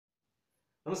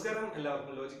നമസ്കാരം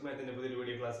എല്ലാവർക്കും ലോജിക് മാത്തിന്റെ പുതിയ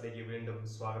വീഡിയോ ക്ലാസ്സിലേക്ക് വീണ്ടും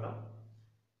സ്വാഗതം.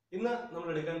 ഇന്ന് നമ്മൾ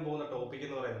എടുക്കാൻ പോകുന്ന ടോപ്പിക്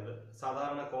എന്ന് പറയുന്നത്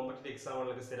സാധാരണ കോമ്പറ്റേറ്റീവ്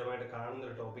എക്സാമുകളിലൊക്കെ സ്ഥിരമായിട്ട് കാണുന്ന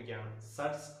ഒരു ടോപ്പിക്കാണ്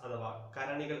സഡ്സ് അഥവാ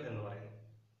കരണികൾ എന്ന് പറയുന്നത്.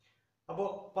 അപ്പോൾ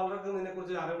പലർക്കും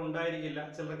ഇതിനെക്കുറിച്ച് അറിവുണ്ടായിരിക്കില്ല,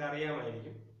 ചിലർക്ക്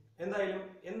അറിയാമായിരിക്കും. എന്തായാലും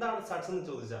എന്താണ് സഡ്സ് എന്ന്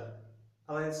ചോദിച്ചാൽ,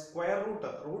 അതായത് സ്ക്വയർ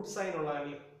റൂട്ട് സൈൻ ഉള്ള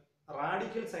അല്ലെങ്കിൽ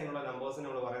റാഡിക്കൽ സൈൻ ഉള്ള നമ്പേഴ്സിന്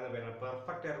നമ്മൾ പറയുന്ന പേരാണ്,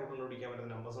 പെർഫെക്റ്റ് ആയി റൂട്ട് കണ്ടുപിടിക്കാൻ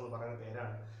പറ്റുന്ന നമ്പേഴ്സ് എന്ന് പറയുന്ന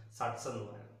പേരാണ് സഡ്സ് എന്ന്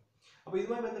പറയുന്നത്. അപ്പോൾ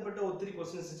ഇതുമായി ബന്ധപ്പെട്ട് ഒത്തിരി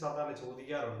ക്വസ്റ്റ്യൻസ് സാധാരണ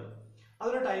ചോദിക്കാറുണ്ട്.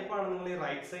 അതൊരു ടൈപ്പാണ് നിങ്ങൾ ഈ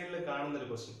റൈറ്റ് സൈഡിൽ കാണുന്ന ഒരു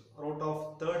question, root of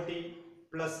 30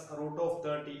 plus root of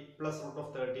 30 plus root of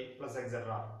 30 plus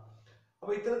etcetera.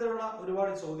 അപ്പോൾ ഇത്തരത്തിലുള്ള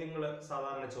ഒരുപാട് ചോദ്യങ്ങൾ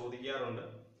സാധാരണ ചോദിക്കാറുണ്ട്.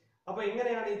 അപ്പോൾ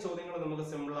എങ്ങനെയാണ് ഈ ചോദ്യങ്ങൾ നമുക്ക്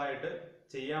സിമ്പിളായിട്ട്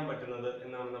ചെയ്യാൻ പറ്റുന്നത്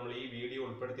എന്നാണ് നമ്മൾ ഈ വീഡിയോ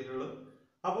ഉൾപ്പെടുത്തിയിട്ടുള്ളത്.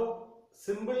 അപ്പോൾ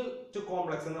സിമ്പിൾ ടു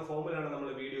കോംപ്ലക്സ് എന്ന ഫോമിലാണ് നമ്മൾ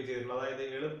വീഡിയോ ചെയ്തിട്ടുള്ളത്. അതായത്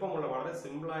എളുപ്പമുള്ള വളരെ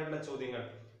സിമ്പിൾ ആയിട്ടുള്ള ചോദ്യങ്ങൾ,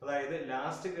 അതായത്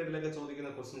ലാസ്റ്റ് ഗ്രേഡിലൊക്കെ ചോദിക്കുന്ന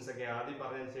ക്വസ്റ്റ്യൻസ് ഒക്കെ ആദ്യം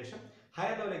പറഞ്ഞതിന് ശേഷം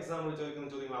ഹയർ ലെവൽ എക്സാമിൽ ചോദിക്കുന്ന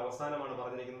ചോദ്യങ്ങൾ അവസാനമാണ്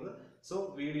പറഞ്ഞിരിക്കുന്നത്. സോ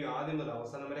വീഡിയോ ആദ്യം മുതൽ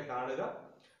അവസാനം വരെ കാണുക.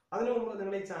 അതിനു മുമ്പ്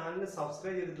നിങ്ങൾ ഈ ചാനൽ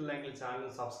സബ്സ്ക്രൈബ് ചെയ്തിട്ടില്ലെങ്കിൽ ചാനൽ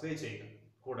സബ്സ്ക്രൈബ് ചെയ്യുക.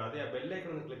 കൂടാതെ ആ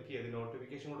ബെല്ലൈക്കൺ ഒന്ന് ക്ലിക്ക് ചെയ്ത്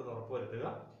നോട്ടിഫിക്കേഷൻ കൂടെ ഉറപ്പുവരുത്തുക.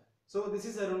 So this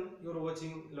is Arun, you are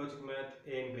watching logic math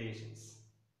and creations.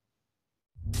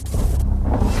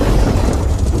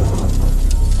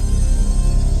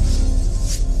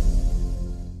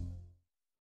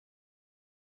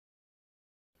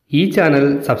 ഈ ചാനൽ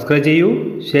സബ്സ്ക്രൈബ് ചെയ്യൂ.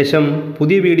 ശേഷം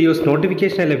പുതിയ വീഡിയോസ്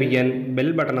നോട്ടിഫിക്കേഷൻ ലഭിക്കാൻ ബെൽ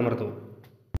ബട്ടൺ അമർത്തൂ.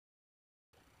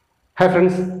 ഹായ്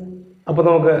ഫ്രണ്ട്സ്, അപ്പോൾ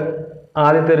നമുക്ക്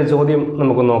ആദ്യത്തെ ഒരു ചോദ്യം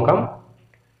നമുക്ക് നോക്കാം.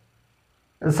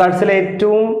 സഡ്സിലെ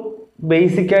ഏറ്റവും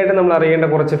ബേസിക് ആയിട്ട് നമ്മൾ അറിയേണ്ട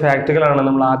കുറച്ച് ഫാക്റ്റുകളാണ്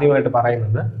നമ്മൾ ആദ്യമായിട്ട്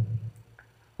പറയുന്നത്.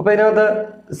 അപ്പോൾ ഇതിനകത്ത്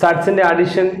സഡ്സിൻ്റെ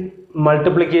അഡിഷൻ,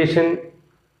 മൾട്ടിപ്ലിക്കേഷൻ,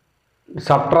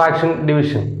 സബ്ട്രാക്ഷൻ,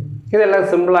 ഡിവിഷൻ ഇതെല്ലാം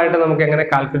സിമ്പിളായിട്ട് നമുക്ക് എങ്ങനെ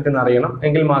കാൽക്കുലേറ്റ് എന്ന് അറിയണം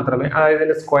എങ്കിൽ മാത്രമേ, അതായത്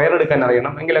ഇതിൻ്റെ സ്ക്വയർ എടുക്കാൻ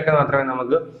അറിയണം എങ്കിലൊക്കെ മാത്രമേ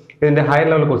നമുക്ക് ഇതിൻ്റെ ഹയർ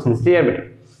ലെവൽ ക്വസ്റ്റ്യൻസ് ചെയ്യാൻ പറ്റും.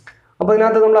 അപ്പോൾ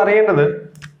ഇതിനകത്ത് നമ്മൾ അറിയേണ്ടത്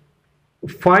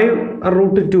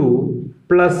 5√2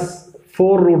 പ്ലസ്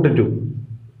 4√2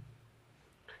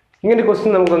 ഇങ്ങനെ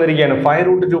ക്വസ്റ്റ്യൻ നമുക്ക് വന്നിരിക്കുകയാണ്.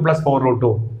 5√2 പ്ലസ്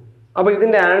 4√2. അപ്പോൾ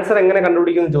ഇതിൻ്റെ ആൻസർ എങ്ങനെ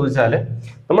കണ്ടുപിടിക്കുമെന്ന് ചോദിച്ചാൽ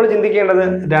നമ്മൾ ചിന്തിക്കേണ്ടത്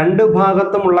രണ്ട്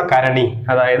ഭാഗത്തുമുള്ള കരണി,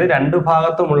 അതായത് രണ്ട്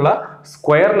ഭാഗത്തുമുള്ള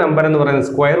സ്ക്വയർ നമ്പർ എന്ന് പറയുന്നത്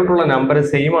സ്ക്വയർ റൂട്ടുള്ള നമ്പർ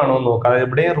സെയിം ആണോ എന്ന് നോക്കുക. അതായത്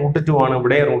ഇവിടെ √2 ആണ്,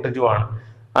 ഇവിടെ √2 ആണ്.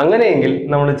 അങ്ങനെയെങ്കിൽ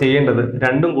നമ്മൾ ചെയ്യേണ്ടത്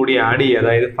രണ്ടും കൂടി ആഡ് ചെയ്യുക.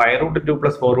 അതായത് 5√2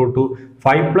 പ്ലസ് 4√2,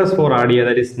 5 പ്ലസ് 4 ആഡ് ചെയ്യുക,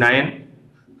 ദാറ്റ് ഈസ്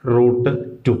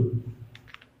 9√2.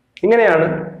 ഇങ്ങനെയാണ്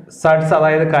സഡ്സ്,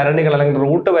 അതായത് കരണികൾ അല്ലെങ്കിൽ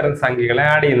റൂട്ട് വരുന്ന സംഖ്യകളെ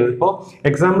ആഡ് ചെയ്യുന്നത്. ഇപ്പോൾ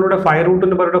എക്സാമ്പിളിലൂടെ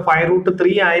 5√2 പകരം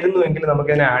 5√3 ആയിരുന്നു എങ്കിൽ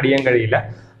നമുക്കിതിനെ ആഡ് ചെയ്യാൻ കഴിയില്ല.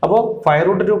 അപ്പോൾ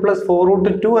 5√2 പ്ലസ്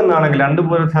 4√2 എന്നാണെങ്കിൽ രണ്ട്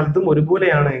സ്ഥലത്തും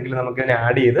ഒരുപോലെയാണ് എങ്കിൽ നമുക്കിതിനെ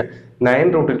ആഡ് ചെയ്ത്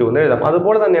 9√2 എന്ന് എഴുതാം.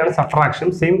 അതുപോലെ തന്നെയാണ് സബ്ട്രാക്ഷൻ,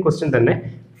 സെയിം ക്വസ്റ്റ്യൻ തന്നെ.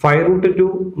 5√2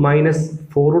 മൈനസ്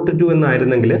 4√2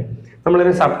 എന്നായിരുന്നെങ്കിൽ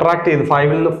നമ്മളിതിനെ സബ്ട്രാക്ട് ചെയ്ത്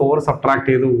 5ൽ നിന്ന് 4 സബ്ട്രാക്ട്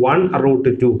ചെയ്ത്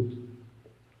 1√2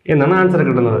 എന്നാണ് ആൻസർ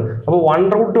കിട്ടുന്നത്. അപ്പോൾ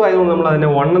 1√2 ആയതുകൊണ്ട് നമ്മൾ അതിനെ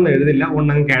 1 എന്ന് എഴുതില്ല, 1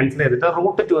 അങ്ങ് ക്യാൻസൽ ചെയ്തിട്ട്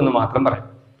 √2 എന്ന് മാത്രം പറയും.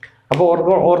 അപ്പോൾ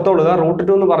ഓർത്തോളുക,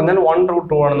 √2 എന്ന് പറഞ്ഞാൽ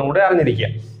 1√2 ആണെന്ന് കൂടെ അറിഞ്ഞിരിക്കുക.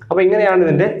 അപ്പോൾ ഇങ്ങനെയാണ്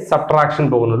ഇതിന്റെ സബ്ട്രാക്ഷൻ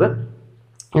പോകുന്നത്.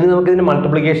 ഇനി നമുക്ക് ഇതിന്റെ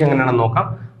മൾട്ടിപ്ലിക്കേഷൻ എങ്ങനെയാണെന്ന് നോക്കാം.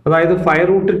 അതായത്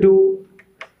 5√2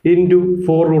 ഇൻറ്റു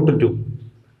 4√2.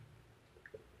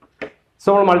 സോ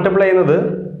നമ്മൾ മൾട്ടിപ്ലൈ ചെയ്യുന്നത്,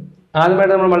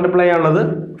 ആദ്യമായിട്ട് നമ്മൾ മൾട്ടിപ്ലൈ ചെയ്യാനുള്ളത്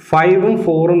 5ഉം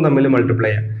 4ഉം തമ്മിൽ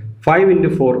മൾട്ടിപ്ലൈ ചെയ്യാം. 5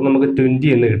 ഇൻറ്റു 4 നമുക്ക് 20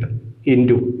 എന്ന് കിട്ടും.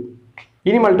 ഇൻറ്റു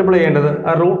ഇനി മൾട്ടിപ്ലൈ ചെയ്യേണ്ടത്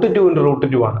 √2 ഇൻറ്റു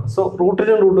 √2 ആണ്. സോ √2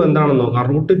 √2 എന്താണെന്ന് നോക്കാം.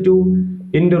 √2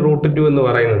 ഇൻറ്റു √2 എന്ന്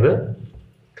പറയുന്നത്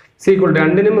സീക്വൽ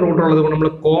രണ്ടിനും റൂട്ട് ഉള്ളത് കൊണ്ട് നമ്മൾ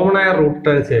കോമൺ ആയ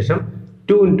റൂട്ടിന് ശേഷം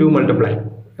 2 ഇൻറ്റു മൾട്ടിപ്ലൈ.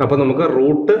 അപ്പോൾ നമുക്ക്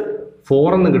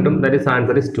 √4 എന്ന് കിട്ടും. That is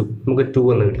answer is 2. നമുക്ക് 2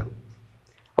 എന്ന് കിട്ടും.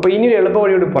 അപ്പോൾ ഇനി ഒരു എളുപ്പ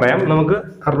വഴിയോട് പറയാം. നമുക്ക്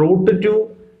 √2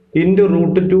 ഇൻറ്റു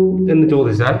 √2 എന്ന്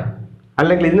ചോദിച്ചാൽ,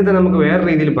 അല്ലെങ്കിൽ ഇതിനെ തന്നെ നമുക്ക് വേറെ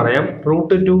രീതിയിൽ പറയാം,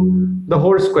 √2 ദ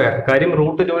ഹോൾ സ്ക്വയർ. കാര്യം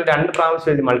 √2 രണ്ട്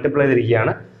പ്രാവശ്യം മൾട്ടിപ്ലൈ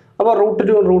ചെയ്തിരിക്കുകയാണ്. അപ്പോൾ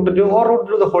 √2 √2 ഓർ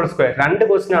 √2 ദ ഹോൾ സ്ക്വയർ രണ്ട്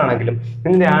ക്വസ്റ്റ്യൻ ആണെങ്കിലും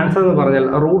ഇതിന്റെ ആൻസർ എന്ന് പറഞ്ഞാൽ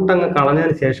റൂട്ട് അങ്ങ്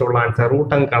കളഞ്ഞതിന് ശേഷമുള്ള ആൻസർ,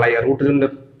 റൂട്ട് അങ്ങ് കളയുക. √2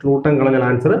 റൂട്ട് അങ്ങ് കളഞ്ഞാൽ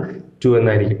ആൻസർ 2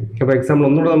 എന്നായിരിക്കും. അപ്പോൾ എക്സാമ്പിൾ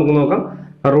ഒന്നുകൂടെ നമുക്ക് നോക്കാം.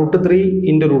 √3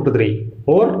 ഇൻറ്റു √3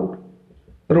 ഓർ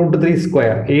 √3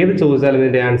 സ്ക്വയർ ഏത് ചോദിച്ചാലും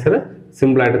ഇതിന്റെ ആൻസർ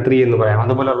സിമ്പിൾ ആയിട്ട് 3 എന്ന് പറയാം.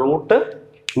 അതുപോലെ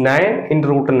 √9 ഇൻറ്റു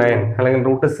 √9 അല്ലെങ്കിൽ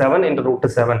 √7 ഇൻറ്റു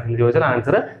 √7 എന്ന് ചോദിച്ചാൽ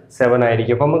ആൻസർ 7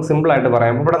 ആയിരിക്കും. അപ്പോൾ നമുക്ക് സിമ്പിൾ ആയിട്ട്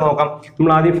പറയാം. ഇവിടെ നോക്കാം,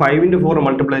 നമ്മൾ ആദ്യം 5 ഇൻറ്റു 4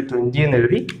 മൾട്ടിപ്ലൈ 20 എന്ന്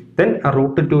എഴുതി. ദെൻ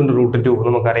 √2 ഇൻറ്റു √2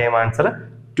 നമുക്കറിയാം ആൻസർ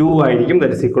 2 ആയിരിക്കും.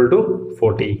 That is equal to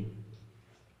 40.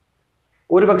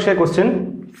 ഒരു പക്ഷേ ക്വസ്റ്റ്യൻ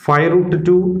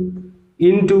 5√2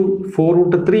 ഇൻറ്റു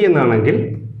 4√3 എന്നാണെങ്കിൽ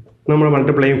നമ്മൾ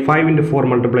മൾട്ടിപ്ലൈ ചെയ്യും. 5 ഇൻറ്റു 4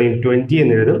 മൾട്ടിപ്ലൈ 20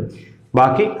 എന്ന് എഴുതും.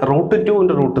 ബാക്കി √2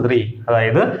 ഇൻറ്റു √3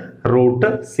 അതായത്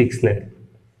 √6.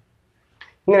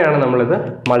 ഇങ്ങനെയാണ് നമ്മളിത്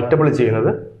മൾട്ടിപ്പിൾ ചെയ്യുന്നത്.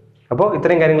 അപ്പോൾ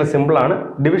ഇത്രയും കാര്യങ്ങൾ സിമ്പിളാണ്.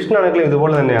 ഡിവിഷൻ ആണെങ്കിലും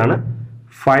ഇതുപോലെ തന്നെയാണ്.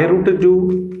 5√2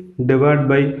 ഡിവൈഡ്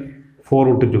ബൈ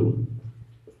 4√2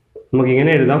 നമുക്ക്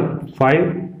ഇങ്ങനെ എഴുതാം.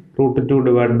 5√2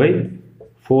 ഡിവൈഡ് ബൈ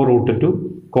 4√2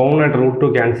 കോമൺ ആയിട്ട് √2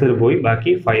 ക്യാൻസൽ പോയി,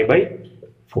 ബാക്കി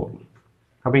 5/4.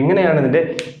 അപ്പോൾ ഇങ്ങനെയാണ് ഇതിൻ്റെ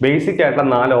ബേസിക് ആയിട്ടുള്ള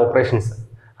 4 operations: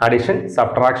 addition,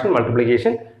 subtraction,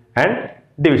 multiplication and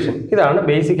division. ഇതാണ്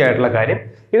ബേസിക് ആയിട്ടുള്ള കാര്യം.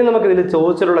 ഇനി നമുക്ക് ഇതിൽ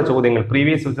ചോദിച്ചിട്ടുള്ള ചോദ്യങ്ങൾ,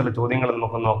 പ്രീവിയസ് ചോദിച്ചിട്ടുള്ള ചോദ്യങ്ങൾ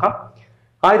നമുക്ക് നോക്കാം.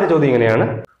 ആദ്യത്തെ ചോദ്യം ഇങ്ങനെയാണ്: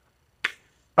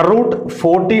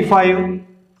 √45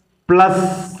 പ്ലസ്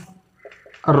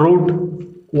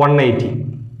 √180.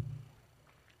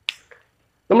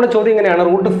 നമ്മുടെ ചോദ്യം ഇങ്ങനെയാണ്: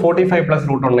 √45 പ്ലസ്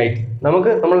 √180.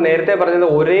 നമ്മൾ നേരത്തെ പറഞ്ഞത്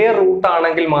ഒരേ റൂട്ട്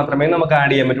ആണെങ്കിൽ മാത്രമേ നമുക്ക്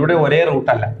ആഡ് ചെയ്യാൻ പറ്റൂ. ഇവിടെ ഒരേ റൂട്ട്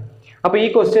അല്ല. അപ്പൊ ഈ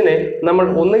ക്വസ്റ്റ്യന് നമ്മൾ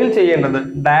ഒന്നുകിൽ ചെയ്യേണ്ടത്,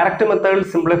 ഡയറക്റ്റ് മെത്തേഡിൽ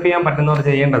സിംപ്ലിഫൈ ചെയ്യാൻ പറ്റുന്നവർ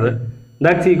ചെയ്യേണ്ടത്,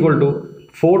 ദാറ്റ്സ് ഈക്വൽ ടു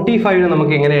 45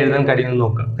 നമുക്ക് എങ്ങനെ എഴുതാൻ കഴിയുമെന്ന്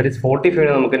നോക്കാം. ദാറ്റ് ഈസ് 45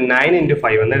 നമുക്ക് 9 ×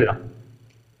 5 എന്ന് എഴുതാം.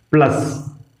 പ്ലസ്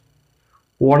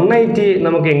 180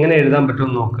 നമുക്ക് എങ്ങനെ എഴുതാൻ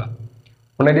പറ്റുമെന്ന് നോക്കുക.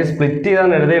 180 സ്പ്ലിറ്റ്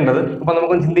ചെയ്താണ് എഴുതേണ്ടത്. അപ്പൊ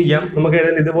നമുക്കൊന്ന് ചിന്തിക്കാം. നമുക്ക്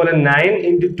എഴുതുന്നത് ഇതുപോലെ 9 ×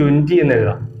 20 എന്ന്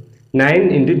എഴുതാം. 9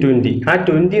 × 20. ആ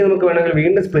 20 നമുക്ക് വേണമെങ്കിൽ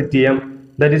വീണ്ടും സ്പ്ലിറ്റ് ചെയ്യാം.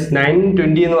 ദാറ്റ് ഈസ് 9 ×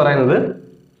 20 എന്ന് പറയുന്നത്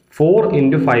 4 ×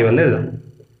 5 എന്ന് എഴുതാം.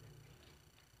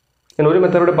 ഞാൻ ഒരു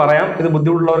മെത്തേഡോട് പറയാം, ഇത്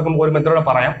ബുദ്ധിമുട്ടുള്ളവർക്കും ഒരു മെത്തേഡോട്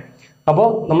പറയാം. അപ്പോൾ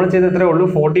നമ്മൾ ചെയ്ത് ഇത്രേ ഉള്ളൂ.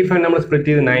 45 നമ്മൾ സ്പ്ലിറ്റ്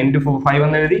ചെയ്ത് 9 × 5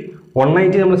 എന്ന് എഴുതി.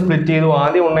 180 നമ്മൾ സ്പ്ലിറ്റ് ചെയ്തു.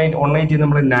 ആദ്യം 180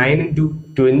 നമ്മൾ 9 ×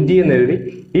 20 എന്ന് എഴുതി.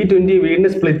 ഈ 20 വീണ്ടും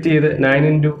സ്പ്ലിറ്റ് ചെയ്ത് 9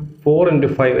 × 4 ×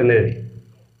 5 എന്ന് എഴുതി.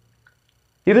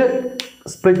 ഇത്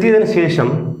സ്പ്ലിറ്റ് ചെയ്തതിന് ശേഷം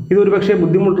ഇത് ഒരുപക്ഷെ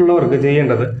ബുദ്ധിമുട്ടുള്ളവർക്ക്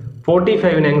ചെയ്യേണ്ടത്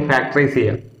 45നെ അങ്ങ് ഫാക്ടറൈസ്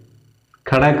ചെയ്യാം,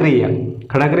 ഘടാക്രി ചെയ്യാം.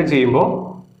 ഘടാക്രി ചെയ്യുമ്പോൾ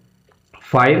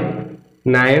 5,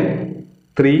 9,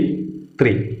 3,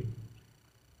 3.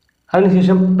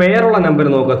 അതിനുശേഷം പേരുള്ള നമ്പർ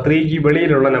നോക്കുക. 3ക്ക്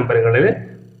വെളിയിലുള്ള നമ്പറുകളിൽ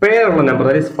പേരുള്ള നമ്പർ,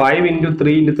 അതായത് 5 ×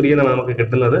 3 × 3 എന്നാണ് നമുക്ക്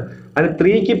കിട്ടുന്നത്. അത്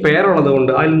 3ക്ക് പേരുള്ളത്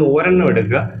കൊണ്ട് അതിൽ നിന്ന് ഒരെണ്ണം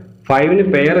എടുക്കുക. 5ന്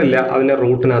പേരില്ല, അതിനെ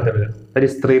റൂട്ടിനകത്ത് ഇടുക. That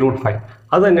is 3√5.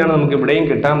 അത് തന്നെയാണ് നമുക്ക് ഇവിടെയും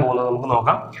കിട്ടാൻ പോകുന്നത്. നമുക്ക്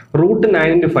നോക്കാം.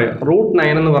 √9 × 5.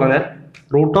 √9 എന്ന് പറഞ്ഞാൽ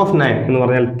 √9 എന്ന്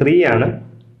പറഞ്ഞാൽ 3 ആണ്.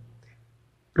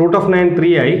 √9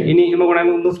 3 ആയി. ഇനി നമുക്ക്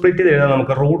ഒന്ന് സ്പ്ലിറ്റ് ചെയ്ത് എഴുതാം.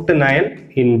 നമുക്ക് √9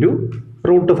 ×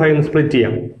 √5 എന്ന് സ്പ്ലിറ്റ്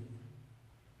ചെയ്യാം.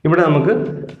 ഇവിടെ നമുക്ക്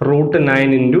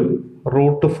 √9 ×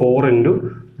 √4 ×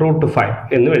 √5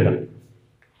 എന്നും എഴുതാം.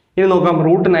 ഇനി നോക്കാം.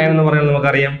 √9 എന്ന് പറയുന്നത്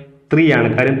നമുക്കറിയാം 3 ആണ്.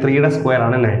 കാര്യം 3യുടെ സ്ക്വയർ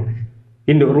ആണ് 9.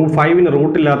 √5ന്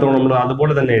റൂട്ട് ഇല്ലാത്തതുകൊണ്ട് നമ്മൾ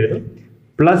അതുപോലെ തന്നെ എഴുതും.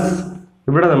 പ്ലസ്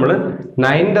ഇവിടെ നമ്മൾ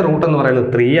 9ന്റെ റൂട്ട് എന്ന് പറയുന്നത്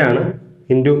 3 ആണ്.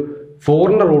 ഇൻറ്റു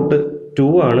 4ന്റെ റൂട്ട്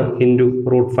 2 ആണ്. ഇൻറ്റു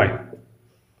 √5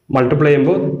 മൾട്ടിപ്ലൈ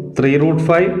ചെയ്യുമ്പോൾ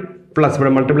 3√5 പ്ലസ്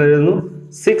ഇവിടെ മൾട്ടിപ്ലൈ ചെയ്യുന്നു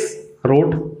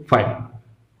 6√5.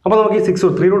 അപ്പോൾ നമുക്ക് ഈ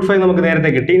 3√5 നമുക്ക് നേരത്തെ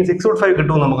കിട്ടി. ഇനി 6√5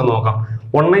 കിട്ടുമെന്ന് നമുക്ക് നോക്കാം.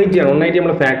 180 ആണ്. 180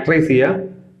 നമ്മൾ ഫാക്ടറൈസ് ചെയ്യുക.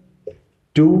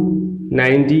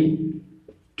 290,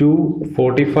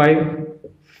 245,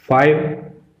 5,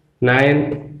 9,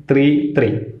 3,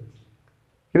 3.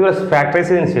 ഇത് ഫാക്ടറൈസ്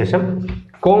ചെയ്തതിന് ശേഷം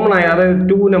കോമൺ ആയ, അതായത്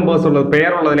 2 നമ്പേഴ്സ് ഉള്ളത്,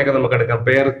 പേരുള്ളതിനൊക്കെ നമുക്ക് എടുക്കാം.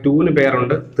 പേർ 2ന്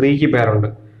പേരുണ്ട്, 3ക്ക് പേരുണ്ട്,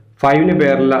 5ന്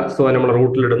പേരില്ല. സോ നമ്മൾ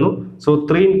റൂട്ടിലിടുന്നു. സോ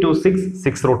 3 × 6,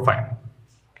 6√5.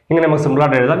 ഇങ്ങനെ നമുക്ക്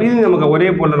സിമ്പിളായിട്ട് എഴുതാം. ഇത് നമുക്ക്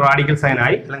ഒരേപോലെ റാഡിക്കൽ സൈൻ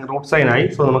ആയി, അല്ലെങ്കിൽ റൂട്ട് സൈൻ ആയി.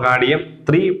 സോ നമുക്ക് ആഡ് ചെയ്യാം.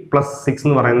 3 + 6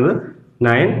 എന്ന് പറയുന്നത്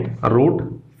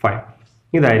 9√5.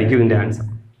 ഇതായിരിക്കും ഇതിൻ്റെ ആൻസർ.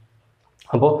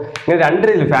 അപ്പോൾ ഇങ്ങനെ രണ്ട്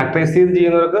രീതിയിൽ ഫാക്ടറൈസ് ചെയ്ത്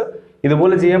ചെയ്യുന്നവർക്ക്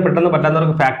ഇതുപോലെ ചെയ്യാൻ പെട്ടെന്ന്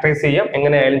പറ്റാത്തവർക്ക് ഫാക്ടറൈസ് ചെയ്യാം.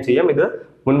 എങ്ങനെയായാലും ചെയ്യാം. ഇത്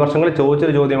മുൻ വർഷങ്ങളിൽ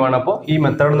ചോദിച്ചൊരു ചോദ്യമാണ്. അപ്പോൾ ഈ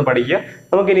മെത്തേഡ് ഒന്ന് പഠിക്കുക.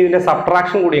 നമുക്ക് ഇനി ഇതിൻ്റെ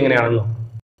സബ്ട്രാക്ഷൻ കൂടി എങ്ങനെയാണെന്നോ.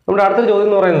 നമ്മുടെ അടുത്ത ചോദ്യം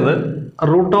എന്ന് പറയുന്നത്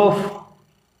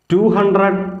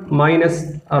 √200 -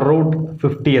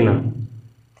 √50 എന്നാണ്.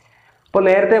 അപ്പോൾ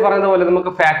നേരത്തെ പറയുന്ന പോലെ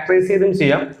നമുക്ക് ഫാക്ടറൈസ് ചെയ്തും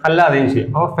ചെയ്യാം, അല്ലാതെയും ചെയ്യാം.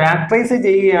 അപ്പോൾ ഫാക്ടറൈസ്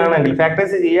ചെയ്യുകയാണെങ്കിൽ,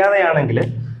 ഫാക്ടറൈസ് ചെയ്യാതെയാണെങ്കിൽ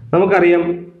നമുക്കറിയാം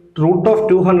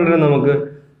 √200 നമുക്ക്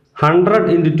 100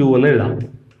 × 2 എന്ന് എഴുതാം.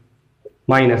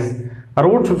 മൈനസ്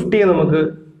 √50 നമുക്ക്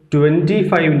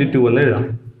 25 × 2 എന്ന് എഴുതാം.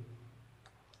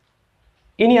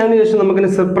 ഇനി അതിനുശേഷം നമുക്കിന്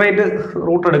സെപ്പറേറ്റ്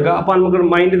റൂട്ട് എടുക്കുക. അപ്പോൾ നമുക്ക്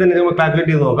മൈൻഡിൽ തന്നെ നമുക്ക്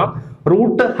കാൽക്കുലേറ്റ് ചെയ്ത് നോക്കാം.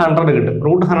 √100 കിട്ടും.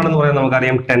 √100 എന്ന് പറയുന്നത്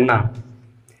നമുക്കറിയാം 10 ആണ്.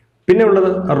 പിന്നെ ഉള്ളത്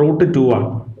 √2 ആണ്.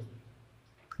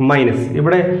 മൈനസ്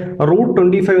ഇവിടെ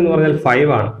 √25 എന്ന് പറഞ്ഞാൽ 5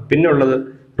 ആണ്. പിന്നെ ഉള്ളത്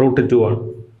 √2 ആണ്.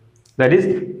 That is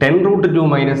 10√2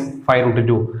 minus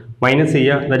 5√2. മൈനസ്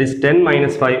ചെയ്യുക. That is 10 - 5,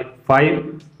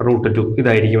 5√2.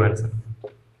 ഇതായിരിക്കും ആൻസർ.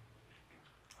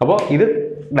 അപ്പോൾ ഇത്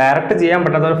ഡയറക്റ്റ് ചെയ്യാൻ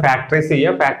പറ്റാത്തവർ ഫാക്ടറൈസ്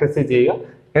ചെയ്യുക, ഫാക്ടറൈസ് ചെയ്യുക.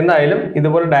 എന്തായാലും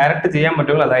ഇതുപോലെ ഡയറക്റ്റ് ചെയ്യാൻ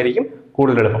പറ്റുമെങ്കിൽ അതായിരിക്കും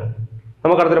കൂടുതൽ എളുപ്പം.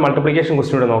 നമുക്ക് അടുത്തൊരു മൾട്ടിപ്ലിക്കേഷൻ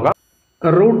ക്വസ്റ്റ്യൻ ഇവിടെ നോക്കാം.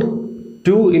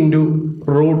 √2 ×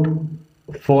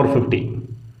 √450.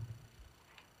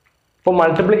 ഇപ്പോൾ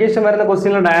മൾട്ടിപ്ലിക്കേഷൻ വരുന്ന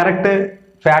ക്വസ്റ്റ്യനിൽ ഡയറക്റ്റ്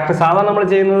ഫാക്ടർ സാധാരണ നമ്മൾ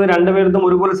ചെയ്യുന്നത് രണ്ടുപേർക്കും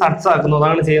ഒരുപോലെ സഡ്സ് ആക്കുന്നു,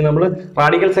 അതാണ് ചെയ്യുന്നത്. നമ്മൾ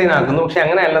റാഡിക്കൽ സൈൻ ആക്കുന്നു. പക്ഷെ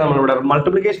അങ്ങനെയല്ല. നമ്മളിവിടെ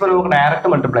മൾട്ടിപ്ലിക്കേഷൻ വരെ നമുക്ക് ഡയറക്റ്റ്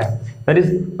മൾട്ടിപ്ലൈ ചെയ്യാം. ദാറ്റ്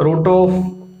ഈസ്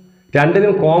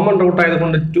രണ്ടിനും കോമൺ റൂട്ട്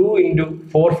ആയതുകൊണ്ട് 2 ×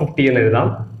 450 എന്ന് എഴുതാം.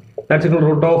 ദാറ്റ്സ്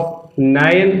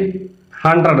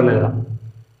 √900 എന്ന് എഴുതാം.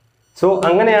 സോ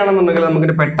അങ്ങനെയാണെന്നുണ്ടെങ്കിൽ നമുക്ക്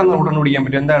പെട്ടെന്ന് റൂട്ട് കണ്ടുപിടിക്കാൻ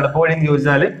പറ്റും. എന്താ എളുപ്പവഴിയെന്ന്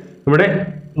ചോദിച്ചാൽ ഇവിടെ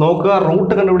നോക്കുക,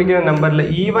 റൂട്ട് കണ്ടുപിടിക്കുന്ന നമ്പറിൽ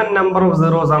ഈവൻ നമ്പർ ഓഫ്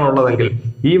സീറോസ് ആണ് ഉള്ളതെങ്കിൽ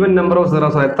ഈവൻ നമ്പർ ഓഫ്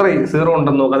സീറോസ് എത്ര സീറോ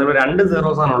ഉണ്ടെന്ന് നോക്കുക. അതിൽ 2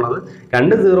 സീറോസ് ആണുള്ളത്.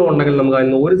 2 സീറോ ഉണ്ടെങ്കിൽ നമുക്ക്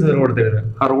അതിന് 1 സീറോ കൊടുത്ത് എഴുതുക.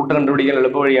 ആ റൂട്ട് കണ്ടുപിടിക്കാൻ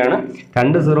എളുപ്പ വഴിയാണ്.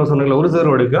 2 സീറോസ് ഉണ്ടെങ്കിൽ 1 സീറോ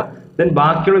എടുക്കുക. ദെൻ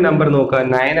ബാക്കിയുള്ള നമ്പർ നോക്കുക.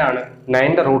 9 ആണ്.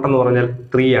 9ന്റെ റൂട്ട് എന്ന് പറഞ്ഞാൽ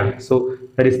 3 ആണ്. സോ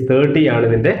ദാറ്റ് ഈസ് 30 ആണ്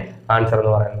ഇതിന്റെ ആൻസർ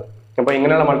എന്ന് പറയുന്നത്. അപ്പോൾ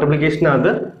ഇങ്ങനെയുള്ള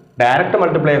മൾട്ടിപ്ലിക്കേഷനകത്ത് ഡയറക്റ്റ്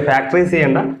മൾട്ടിപ്ലൈ ഫാക്ടറൈസ്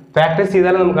ചെയ്യേണ്ട. ഫാക്ടറൈസ്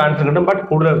ചെയ്താലും നമുക്ക് ആൻസർ കിട്ടും. ബട്ട്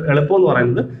കൂടുതൽ എളുപ്പം എന്ന്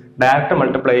പറയുന്നത് ഡയറക്റ്റ്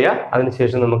മൾട്ടിപ്ലൈ ചെയ്യുക,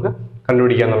 അതിനുശേഷം നമുക്ക്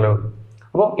കണ്ടുപിടിക്കുക എന്നുള്ളേ ഉള്ളൂ.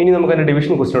 അപ്പോൾ ഇനി നമുക്ക് അതിന്റെ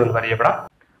ഡിവിഷൻ ക്വസ്റ്റ്യൻ ഒന്ന് പരിചയപ്പെടാം.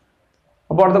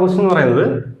 അപ്പോൾ അടുത്ത ക്വസ്റ്റ്യൻ എന്ന് പറയുന്നത്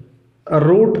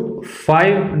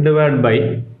 √5 ഡിവൈഡ് ബൈ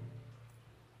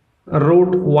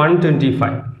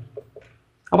 √125.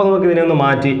 അപ്പോൾ നമുക്ക് ഇതിനെ ഒന്ന്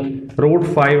മാറ്റി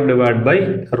 √5 ഡിവൈഡ് ബൈ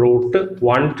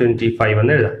 √125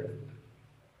 എന്ന് എഴുതാം.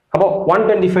 അപ്പോൾ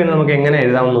 125 നമുക്ക് എങ്ങനെ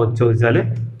എഴുതാമെന്ന് ചോദിച്ചാൽ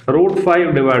 √5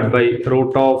 ഡിവൈഡ് ബൈ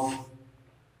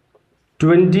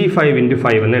 √25 into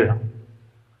 5 എന്ന് എഴുതാം.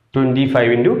 25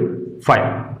 into 5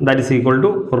 that is equal to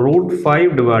 √5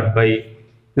 divide by,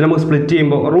 ഇത് നമുക്ക് സ്പ്ലിറ്റ്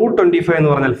ചെയ്യുമ്പോൾ √25 എന്ന്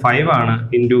പറഞ്ഞാൽ 5 ആണ്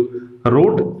ഇൻറ്റു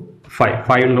 √5.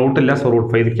 5 റൂട്ടില്ല, സോ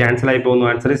 √5 ഇത് ക്യാൻസൽ ആയി പോകുന്നു.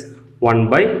 Answer is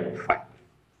 1/5.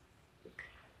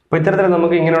 അപ്പോൾ ഇത്തരത്തിൽ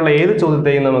നമുക്ക് ഇങ്ങനെയുള്ള ഏത്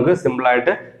ചോദ്യത്തെയും നമുക്ക്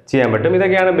സിമ്പിളായിട്ട് ചെയ്യാൻ പറ്റും.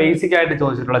 ഇതൊക്കെയാണ് ബേസിക് ആയിട്ട്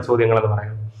ചോദിച്ചിട്ടുള്ള ചോദ്യങ്ങൾ എന്ന്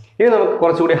പറയുന്നത്. ഇനി നമുക്ക്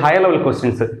കുറച്ചുകൂടി ഹയർ ലെവൽ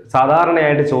ക്വസ്റ്റ്യൻസ്,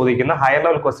 സാധാരണയായിട്ട് ചോദിക്കുന്ന ഹയർ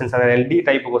ലെവൽ ക്വസ്റ്റ്യൻസ്, അതായത് LD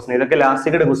ടൈപ്പ് ക്വസ്റ്റ്യൻ, ഇതൊക്കെ ലാസ്റ്റ്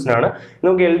ഗ്രേഡ് ക്വസ്റ്റ്യൻ ആണ്.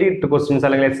 നമുക്ക് LD ക്വസ്റ്റ്യൻസ്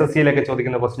അല്ലെങ്കിൽ SSCയിലൊക്കെ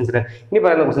ചോദിക്കുന്ന ക്വസ്റ്റ്യൻസിന് ഇനി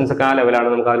പറയുന്ന ക്വസ്റ്റ്യൻസ് ഒക്കെ ആ ലെവലാണ്.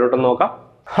 നമുക്ക് അതിലോട്ടൊന്ന് നോക്കാം.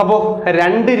 അപ്പോൾ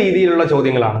 2 രീതിയിലുള്ള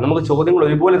ചോദ്യങ്ങളാണ്. നമുക്ക് ചോദ്യങ്ങൾ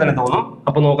ഒരുപോലെ തന്നെ തോന്നും.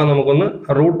 അപ്പോൾ നോക്കാം, നമുക്കൊന്ന്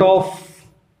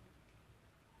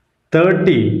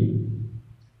 √30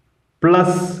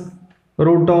 പ്ലസ്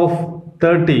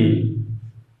 √30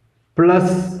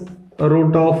 പ്ലസ്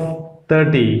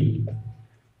 √30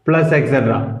 പ്ലസ്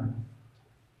എക്സെട്ര,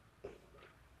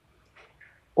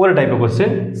 ഒരു type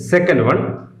question. Second one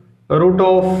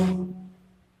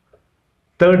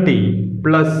 √30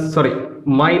 plus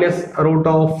minus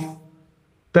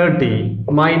 √30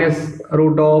 minus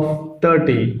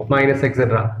 √30 minus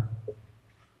etcetera.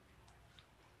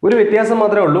 ഒരു വ്യത്യാസം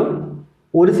മാത്രമേ ഉള്ളൂ,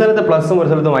 ഒരു സ്ഥലത്ത് പ്ലസും ഒരു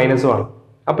സ്ഥലത്ത് മൈനസും ആണ്.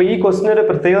 അപ്പോൾ ഈ ക്വസ്റ്റിന് ഒരു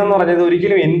പ്രത്യേകത എന്ന് പറഞ്ഞത്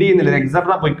ഒരിക്കലും എൻഡ് ചെയ്യുന്നില്ല,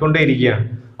 എക്സെട്ര പോയിക്കൊണ്ടേ ഇരിക്കുകയാണ്.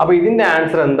 അപ്പോൾ ഇതിന്റെ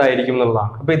ആൻസർ എന്തായിരിക്കും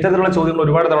എന്നുള്ളതാണ്. അപ്പോൾ ഇത്തരത്തിലുള്ള ചോദ്യങ്ങൾ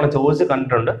ഒരുപാട് തവണ ചോദിച്ച്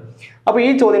കണ്ടിട്ടുണ്ട്. അപ്പോൾ ഈ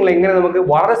ചോദ്യങ്ങൾ എങ്ങനെ നമുക്ക്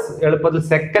വളരെ എളുപ്പത്തിൽ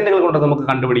സെക്കൻഡുകൾ കൊണ്ട് നമുക്ക്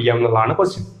കണ്ടുപിടിക്കാം എന്നുള്ളതാണ്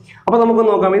ക്വസ്റ്റ്യൻ. അപ്പോൾ നമുക്ക്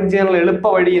നോക്കാം, ഇത് ചെയ്യാനുള്ള എളുപ്പ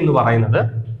വഴി എന്ന് പറയുന്നത്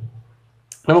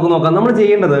നമുക്ക് നോക്കാം. നമ്മൾ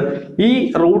ചെയ്യേണ്ടത് ഈ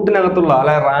റൂട്ടിനകത്തുള്ള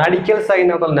അതായത് റാഡിക്കൽ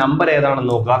സൈഡിനകത്തുള്ള നമ്പർ ഏതാണെന്ന്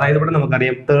നോക്കുക. അതായത് ഇവിടെ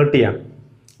നമുക്കറിയാം 30 ആണ്,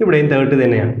 ഇവിടെയും 30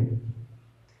 തന്നെയാണ്.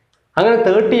 അങ്ങനെ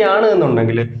 30 ആണ്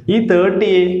എന്നുണ്ടെങ്കിൽ ഈ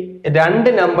 30യെ 2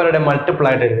 നമ്പറുടെ മൾട്ടിപ്പിൾ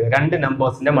ആയിട്ട് എഴുതുക, 2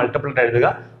 നമ്പേഴ്സിന്റെ മൾട്ടിപ്പിൾ ആയിട്ട് എഴുതുക.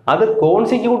 അത്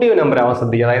കോൺസിക്യൂട്ടീവ് നമ്പർ ആവാൻ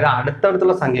ശ്രദ്ധിക്കുക, അതായത്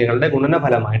അടുത്തടുത്തുള്ള സംഖ്യകളുടെ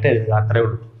ഗുണനഫലമായിട്ട് എഴുതുക. അത്രേ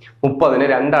ഉള്ളൂ. 30ന്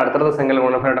 2 അടുത്തടുത്ത സംഖ്യകളുടെ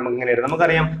ഗുണനഫലമായിട്ട് നമുക്ക് ഇങ്ങനെ എഴുതാം.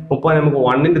 നമുക്കറിയാം 30 നമുക്ക്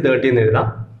 1 into 30 എന്ന് എഴുതാം,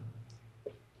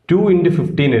 2 into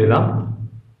 15 എഴുതാം,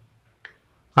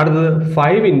 അടുത്തത്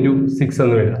 5 into 6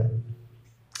 എന്ന് എഴുതാം.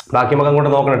 ബാക്കി നമുക്ക്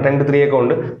അങ്ങോട്ട് നോക്കണം, 10 to 3 ഒക്കെ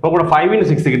ഉണ്ട്. നമുക്കിവിടെ 5 into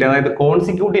 6 കിട്ടി, അതായത്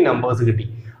കോൺസിക്യൂട്ടീവ് നമ്പേഴ്സ് കിട്ടി.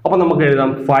 അപ്പോൾ നമുക്ക് എഴുതാം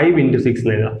 5 into 6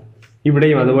 എന്ന് എഴുതാം.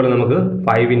 ഇവിടെയും അതുപോലെ നമുക്ക്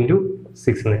 5 into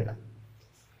 6 എന്ന് എഴുതാം.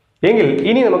 എങ്കിൽ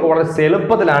ഇനി നമുക്ക് വളരെ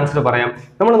എളുപ്പത്തിൽ ആൻസർ പറയാം.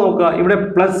 നമ്മൾ നോക്കുക, ഇവിടെ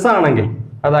പ്ലസ് ആണെങ്കിൽ,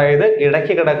 അതായത്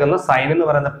ഇടയ്ക്ക് കിടക്കുന്ന സൈൻ എന്ന്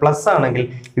പറയുന്നത് പ്ലസ് ആണെങ്കിൽ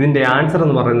ഇതിന്റെ ആൻസർ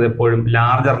എന്ന് പറയുന്നത് എപ്പോഴും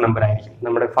ലാർജർ നമ്പർ ആയിരിക്കും.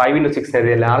 നമ്മുടെ 5 into 6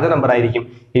 എഴുതിയ ലാർജർ നമ്പർ ആയിരിക്കും.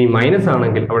 ഇനി മൈനസ്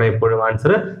ആണെങ്കിൽ അവിടെ എപ്പോഴും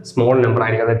ആൻസർ സ്മോൾ നമ്പർ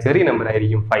ആയിരിക്കും, അതായത് ചെറിയ നമ്പർ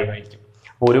ആയിരിക്കും, 5 ആയിരിക്കും.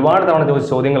 ഒരുപാട് തവണ ചോദിച്ച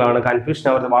ചോദ്യങ്ങളാണ്, കൺഫ്യൂഷൻ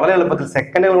ആവുന്നത്. വളരെ എളുപ്പത്തിൽ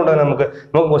സെക്കൻഡുകൾ കൊണ്ട് നമുക്ക്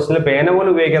ക്വസ്റ്റിനിൽ പേന പോലും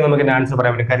ഉപയോഗിക്കാൻ നമുക്ക് ആൻസർ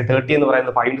പറയാൻ പറ്റും. കാര്യം 30 എന്ന്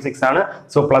പറയുന്നത് 5 into 6 ആണ്.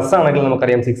 സോ പ്ലസ് ആണെങ്കിൽ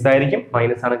നമുക്കറിയാം 6 ആയിരിക്കും,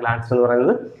 മൈനസ് ആണെങ്കിൽ ആൻസർ എന്ന്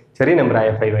പറയുന്നത് ചെറിയ നമ്പർ ആയ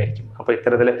 5 ആയിരിക്കും. അപ്പോൾ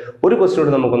ഇത്തരത്തിൽ ഒരു ക്വസ്റ്റ്യൻ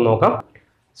കൂടി നമുക്കൊന്ന് നോക്കാം.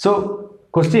 സോ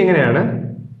ക്വസ്റ്റ്യൻ എങ്ങനെയാണ്,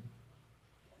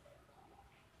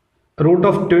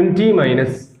 √20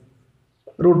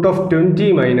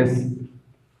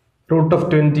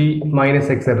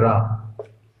 മൈനസ് എക്സെട്ര.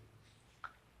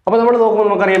 അപ്പോൾ നമ്മൾ നോക്കുമ്പോൾ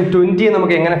നമുക്കറിയാം 20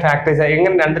 നമുക്ക് എങ്ങനെ ഫാക്ടറൈസ് ചെയ്യാം,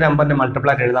 എങ്ങനെ 2 നമ്പറിന്റെ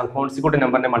മൾട്ടിപ്ലൈറ്റ് എഴുതാം, കോൺസിക്യൂട്ടീവ്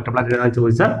നമ്പറിന്റെ മൾട്ടിപ്ലൈറ്റ് എഴുതാൻ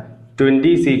ചോദിച്ചാൽ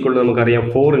 20 is equal to നമുക്കറിയാം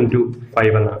 4 into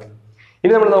 5 എന്നാണ്.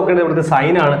 ഇനി നമ്മൾ നോക്കേണ്ടത് ഇവിടുത്തെ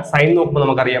സൈൻ ആണ്. സൈൻ നോക്കുമ്പോൾ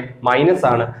നമുക്കറിയാം മൈനസ്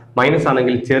ആണ്, മൈനസ്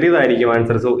ആണെങ്കിൽ ചെറിയതായിരിക്കും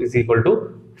answer, so is equal to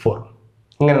 4.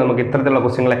 ഇങ്ങനെ നമുക്ക് ഇത്തരത്തിലുള്ള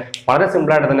ക്വസ്റ്റ്യങ്ങളെ വളരെ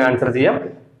സിമ്പിൾ ആയിട്ട് തന്നെ ആൻസർ ചെയ്യാം.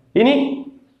 ഇനി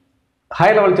ഹൈ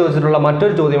ലെവൽ ചോദിച്ചിട്ടുള്ള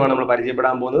മറ്റൊരു ചോദ്യമാണ് നമ്മൾ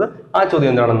പരിചയപ്പെടാൻ പോകുന്നത്. ആ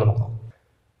ചോദ്യം എന്താണെന്ന് നോക്കാം.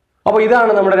 അപ്പോൾ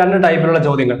ഇതാണ് നമ്മുടെ 2 ടൈപ്പിലുള്ള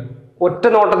ചോദ്യങ്ങൾ. ഒറ്റ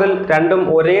നോട്ടത്തിൽ രണ്ടും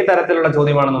ഒരേ തരത്തിലുള്ള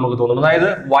ചോദ്യമാണ് നമുക്ക് തോന്നുന്നത്. അതായത്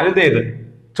വലുതേത്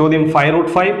ചോദ്യം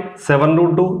 5√5,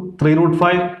 7√2,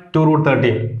 3√5,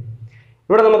 2√13.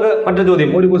 ഇവിടെ നമുക്ക് മറ്റൊരു ചോദ്യം,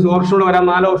 ഒരു ഓപ്ഷൻ കൂടെ വരാം.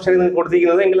 4 ഓപ്ഷൻ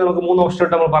കൊടുത്തിരിക്കുന്നത്, എങ്കിൽ നമുക്ക് 3 ഓപ്ഷൻ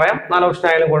ഇട്ട് നമ്മൾ പറയാം. 4 ഓപ്ഷൻ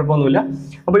ആയാലും കുഴപ്പമൊന്നുമില്ല.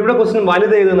 അപ്പോൾ ഇവിടെ ക്വസ്റ്റ്യൻ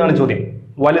വലുതേത് എന്നാണ് ചോദ്യം.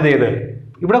 വലുതേത്,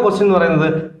 ഇവിടെ ക്വസ്റ്റ്യൻ എന്ന് പറയുന്നത്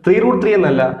 3√3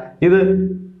 എന്നല്ല, ഇത്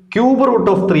ക്യൂബ് റൂട്ട്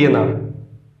ഓഫ് 3 എന്നാണ്.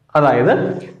 അതായത്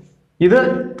ഇത്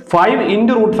 5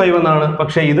 into √5 എന്നാണ്,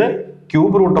 പക്ഷേ ഇത്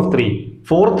cube root of 3,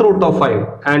 4th root of 5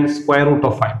 and square root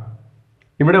of 5.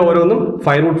 ഇവിടെ ഓരോന്നും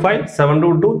 5√5,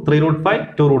 7√2, 3√5,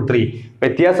 2√3.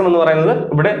 വ്യത്യാസം എന്ന് പറയുന്നത്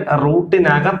ഇവിടെ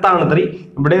റൂട്ടിനകത്താണ് 3,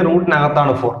 ഇവിടെ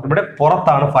റൂട്ടിനകത്താണ് 4, ഇവിടെ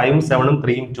പുറത്താണ് 5ഉം 7ഉം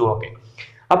 3ഉം 2 ഒക്കെ.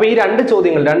 അപ്പൊ ഈ രണ്ട്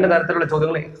ചോദ്യങ്ങൾ, രണ്ട് തരത്തിലുള്ള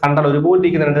ചോദ്യങ്ങൾ കണ്ടാൽ ഒരുപോലെ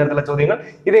ഇരിക്കുന്ന രണ്ട് തരത്തിലുള്ള ചോദ്യങ്ങൾ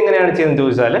ഇതെങ്ങനെയാണ് ചെയ്യുന്നത്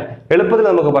ചോദിച്ചാൽ എളുപ്പത്തിൽ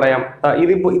നമുക്ക് പറയാം.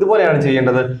 ഇതുപോലെയാണ്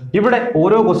ചെയ്യേണ്ടത്. ഇവിടെ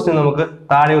ഓരോ ക്വസ്റ്റ്യൻ നമുക്ക്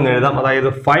താഴെ ഒന്ന് എഴുതാം. അതായത്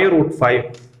 5√5,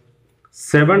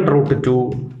 7√2,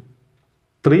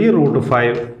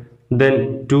 3√5, then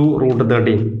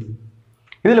 2√13.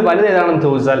 ഇതിൽ വലുത് ഏതാണെന്ന്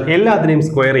ചോദിച്ചാൽ എല്ലാത്തിനെയും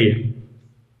സ്ക്വയർ ചെയ്യാം.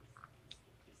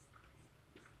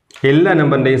 എല്ലാ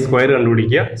നമ്പറിന്റെയും സ്ക്വയർ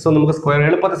കണ്ടുപിടിക്കുക. സോ നമുക്ക് സ്ക്വയർ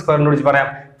എളുപ്പത്തിൽ സ്ക്വയർ കണ്ടുപിടിച്ച് പറയാം.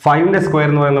 5ന്റെ സ്ക്വയർ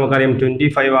എന്ന് പറയുന്നത് നമുക്കറിയാം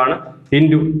 25 ആണ്.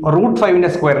 ഇൻറ്റു √5ന്റെ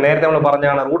സ്ക്വയർ, നേരത്തെ നമ്മൾ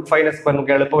പറഞ്ഞാണ് √5ന്റെ സ്ക്വയർ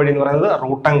നമുക്ക് എളുപ്പ വഴി എന്ന് പറയുന്നത്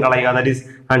റൂട്ടം കളയുക. That is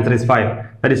answer is 5.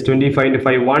 That is 25 ×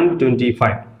 5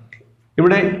 125.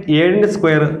 ഇവിടെ 7ന്റെ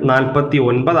സ്ക്വയർ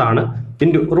 49 ആണ്.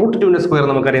 ഇൻറ്റു √2ന്റെ സ്ക്വയർ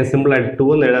നമുക്കറിയാം സിമ്പിൾ ആയിട്ട് 2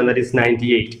 എന്ന് എഴുതാം. That is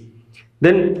 98.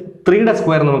 ദെൻ 3യുടെ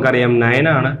സ്ക്വയർ നമുക്കറിയാം 9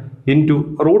 ആണ്. ഇൻറ്റു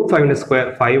 √5ന്റെ സ്ക്വയർ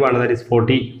 5 ആണ്. That is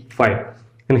 45.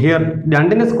 ഹിയർ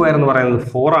 2ന്റെ സ്ക്വയർ എന്ന് പറയുന്നത്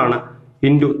 4 ആണ്.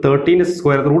 ഇൻറ്റു 13ന്റെ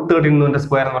സ്ക്വയർ, √13ന്റെ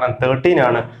സ്ക്വയർ എന്ന് പറയുന്നത് 13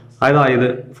 ആണ്. അതായത്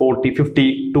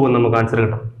 52 എന്ന് നമുക്ക് ആൻസർ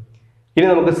കിട്ടും. ഇനി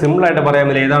നമുക്ക് സിമ്പിൾ ആയിട്ട് പറയാം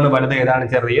ഏതാണ് വലുത് ഏതാണ്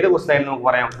ചെറുത്. ഏത് ക്വസ്റ്റൻ ആയാലും നമുക്ക്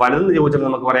പറയാം. വലുതെന്ന് ചോദിച്ചാൽ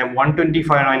നമുക്ക് പറയാം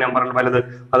 125 ആണ് നമ്പറിൽ വലുത്,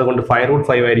 അതുകൊണ്ട്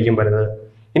 5√5 ആയിരിക്കും വലുത്.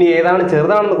 ഇനി ഏതാണ്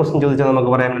ചെറുതാണെന്ന് ക്വസ്റ്റൻ ചോദിച്ചാൽ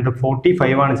നമുക്ക് പറയാം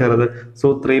 45 ആണ് ചെറുത്, സോ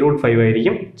 3√5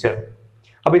 ആയിരിക്കും ചെറുത്.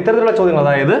 അപ്പൊ ഇത്തരത്തിലുള്ള ചോദ്യങ്ങൾ,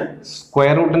 അതായത്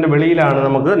സ്ക്വയർ റൂട്ടിന്റെ വെളിയിലാണ്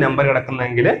നമുക്ക് നമ്പർ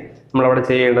കിടക്കുന്നതെങ്കിൽ നമ്മൾ അവിടെ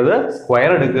ചെയ്യേണ്ടത് സ്ക്വയർ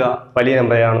എടുക്കുക, വലിയ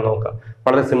നമ്പർ ഏതാണെന്ന് നോക്കുക.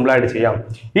 വളരെ സിമ്പിൾ ആയിട്ട് ചെയ്യാം.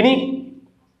 ഇനി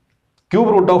cube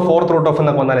root of 4th root of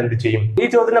എന്നൊക്കെ വന്നാൽ എന്ത് ചെയ്യും? ഈ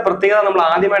ചോദ്യത്തിന്റെ പ്രത്യേകത നമ്മൾ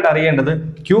ആദ്യമായിട്ട് അറിയേണ്ടത്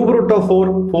cube root of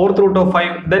 4, 4th root of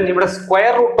 5, then ഇവിടെ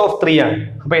സ്ക്വയർ റൂട്ട് ഓഫ് 3 ആണ്.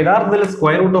 അപ്പൊ യഥാർത്ഥത്തിൽ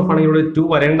സ്ക്വയർ റൂട്ട് ഓഫ് ആണെങ്കിൽ ഇവിടെ 2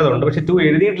 വരേണ്ടതുണ്ട്. പക്ഷെ 2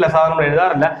 എഴുതിയിട്ടില്ല, സാധാരണ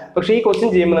എഴുതാറില്ല. പക്ഷേ ഈ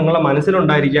ക്വസ്റ്റ്യൻ ചെയ്യുമ്പോൾ നിങ്ങളുടെ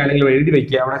മനസ്സിലുണ്ടായിരിക്കുക അല്ലെങ്കിൽ എഴുതി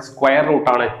വെക്കുക അവിടെ സ്ക്വയർ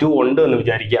റൂട്ടാണ്, 2 ഉണ്ട് എന്ന്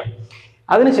വിചാരിക്കുക.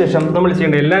 അതിനുശേഷം നമ്മൾ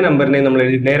ചെയ്യേണ്ട എല്ലാ നമ്പറിനെയും നമ്മൾ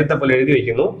നേരത്തെ പോലെ എഴുതി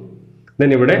വെക്കുന്നു.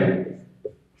 ദെൻ ഇവിടെ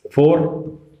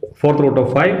 4th root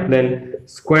of 5, then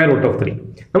square root of 3.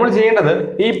 നമ്മൾ ചെയ്യേണ്ടത്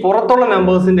ഈ പുറത്തുള്ള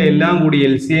നമ്പേഴ്സിന്റെ എല്ലാം കൂടി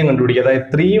LCM കണ്ടുപിടിക്കുക. അതായത്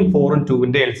 3ഉം 4ഉം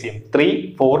 2ന്റെ LCM 3,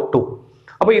 4, 2.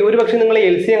 അപ്പോൾ ഈ ഒരു പക്ഷേ നിങ്ങൾ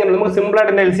LCM കണ്ടു, നമുക്ക് സിമ്പിൾ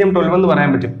ആയിട്ട് എൻ്റെ LCM 12 എന്ന്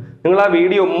പറയാൻ പറ്റും. നിങ്ങൾ ആ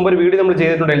വീഡിയോ മുമ്പൊരു വീഡിയോ നമ്മൾ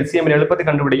ചെയ്തിട്ടുണ്ട് LCM എളുപ്പത്തിൽ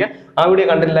കണ്ടുപിടിക്കുക. ആ വീഡിയോ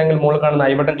കണ്ടില്ലെങ്കിൽ മുകളിൽ കാണുന്ന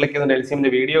ഐ ബട്ടൺ ക്ലിക്ക് ചെയ്തുകൊണ്ട്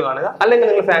LCMന്റെ വീഡിയോ കാണുക. അല്ലെങ്കിൽ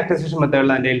നിങ്ങൾ ഫാക്ടറൈസേഷൻ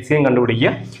മെത്തേഡിൽ അതിന്റെ LCM കണ്ടുപിടിക്കുക.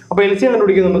 അപ്പോൾ LCM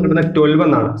കണ്ടുപിടിക്കുന്നത് നമുക്ക് കിട്ടുന്ന 12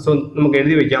 എന്നാണ്. സോ നമുക്ക്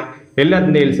എഴുതി വെക്കാം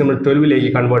എല്ലാത്തിൻ്റെ LCM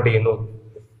 12ലേക്ക് കൺവേർട്ട് ചെയ്യുന്നു.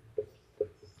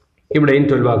 ഇവിടെയും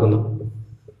 12 ആക്കുന്നു.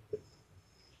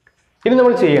 ഇനി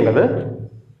നമ്മൾ ചെയ്യേണ്ടത്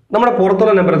നമ്മുടെ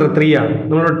പുറത്തുള്ള നമ്പർ 3 ആണ്,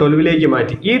 നമ്മൾ 12ലേക്ക്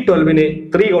മാറ്റി ഈ 12നെ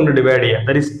 3 കൊണ്ട് ഡിവൈഡ് ചെയ്യുക.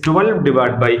 That is 12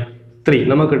 divide by 3.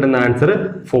 നമുക്ക് കിട്ടുന്ന ആൻസർ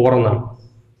 4 എന്നാണ്.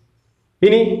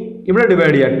 ഇനി ഇവിടെ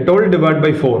ഡിവൈഡ് ചെയ്യുക 12 ഡിവൈഡ്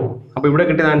ബൈ 4. അപ്പോൾ ഇവിടെ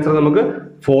കിട്ടിയ ആൻസർ നമുക്ക്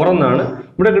 4 എന്നാണ്.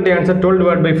 ഇവിടെ കിട്ടിയ ആൻസർ 12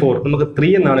 ഡിവൈഡ് ബൈ 4 നമുക്ക്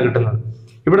 3 എന്നാണ് കിട്ടുന്നത്.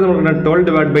 ഇവിടെ നമുക്ക് 12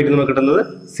 ഡിവൈഡ് ബൈ 2 നമുക്ക് കിട്ടുന്നത്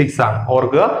 6 ആണ്.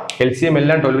 ഓർക്കുക LCM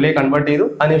എല്ലാം 12ലേക്ക് കൺവേർട്ട് ചെയ്തു.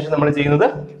 അതിനുശേഷം നമ്മൾ ചെയ്യുന്നത്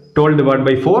 12 divide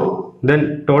by 4, then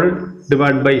 12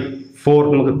 divide by 4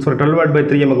 നമുക്ക് 12 ഡിവൈഡ് ബൈ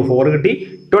 3 നമുക്ക് 4 കിട്ടി.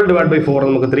 12 ഡിവൈഡ് ബൈ 4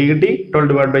 നമുക്ക് 3 കിട്ടി. 12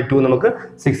 ഡിവൈഡ് ബൈ 2 നമുക്ക്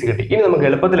 6 കിട്ടി. ഇനി നമുക്ക്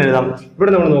എളുപ്പത്തിൽ എഴുതാം.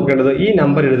 ഇവിടെ നമ്മൾ നോക്കേണ്ടത് ഈ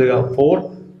നമ്പർ എഴുതുക 4,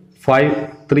 5,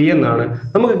 3 എന്നാണ്.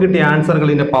 നമുക്ക് കിട്ടിയ ആൻസറുകൾ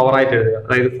ഇതിന്റെ പവർ ആയിട്ട് എഴുതുക.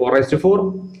 അതായത് 4/4,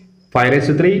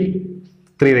 5/3,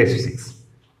 3/6.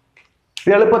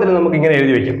 ഇത് എളുപ്പത്തിൽ നമുക്ക് ഇങ്ങനെ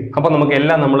എഴുതി വെക്കും. അപ്പൊ നമുക്ക്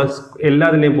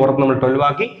എല്ലാതിന്റെയും പുറത്ത് നമ്മൾ 12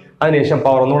 ആക്കി. അതിനുശേഷം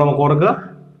പവർ ഒന്നുകൂടെ നമുക്ക് ഓർക്കുക.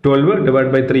 12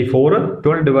 divide by 3 4,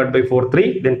 12 divide by 4 3,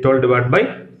 then 12 divide by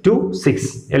 2 6.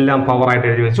 എല്ലാം പവർ ആയിട്ട്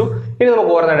എഴുതി വെച്ചു. ഇനി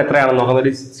നമുക്ക് ഓരോന്നായിട്ട് എത്രയാണെന്ന് നോക്കാം.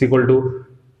 That is equal to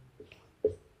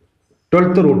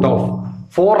 12th root of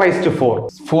 4/4.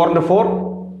 4 × 4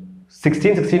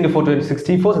 16, 16 × 4 20,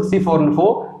 64, 64 ×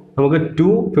 4 നമുക്ക്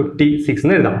 256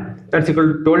 എന്ന് എഴുതാം. That's equal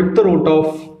to 12th root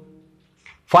of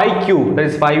 5 cube. That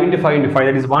is 5 × 5 × 5.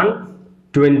 That is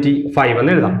 125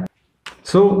 എന്ന് എഴുതാം.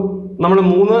 സോ നമ്മൾ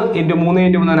 3 ×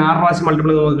 3 × 3 6 പ്രാവശ്യം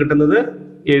മൾട്ടിപ്പിൾ നമുക്ക് കിട്ടുന്നത്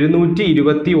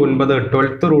 729.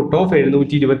 12th റൂട്ട് ഓഫ്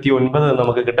 729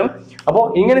 നമുക്ക് കിട്ടും. അപ്പോൾ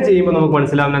ഇങ്ങനെ ചെയ്യുമ്പോൾ നമുക്ക്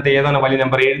മനസ്സിലാവുന്നത് ഏതാണ് വലിയ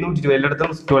നമ്പർ. 720 എല്ലായിടത്തും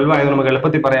 12 ആയതുകൊണ്ട് നമുക്ക്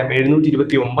എളുപ്പത്തിൽ പറയാം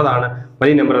 729 ആണ്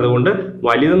വലിയ നമ്പർ. അതുകൊണ്ട്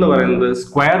വലുതെന്ന് പറയുന്നത്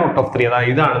സ്ക്വയർ റൂട്ട് ഓഫ് 3.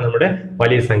 അതായത് ഇതാണ് നമ്മുടെ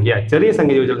വലിയ സംഖ്യ. ചെറിയ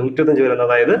സംഖ്യ ചോദിച്ചാൽ 125 വരുന്നത്,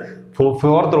 അതായത്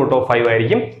 4th റൂട്ട് ഓഫ് 5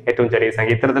 ആയിരിക്കും ഏറ്റവും ചെറിയ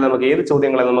സംഖ്യ. ഇത്തരത്തിൽ നമുക്ക് ഏത്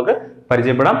ചോദ്യങ്ങളെ നമുക്ക്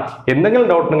പരിചയപ്പെടാം. എന്തെങ്കിലും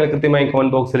ഡൗട്ട് നിങ്ങൾ കൃത്യമായി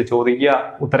കമന്റ് ബോക്സിൽ ചോദിക്കുക.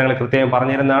 ഉത്തരങ്ങൾ കൃത്യമായി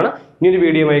പറഞ്ഞു തരുന്നതാണ്. ഇനിയൊരു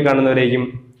വീഡിയോയുമായി കാണുന്നവരേക്കും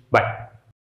ബൈ.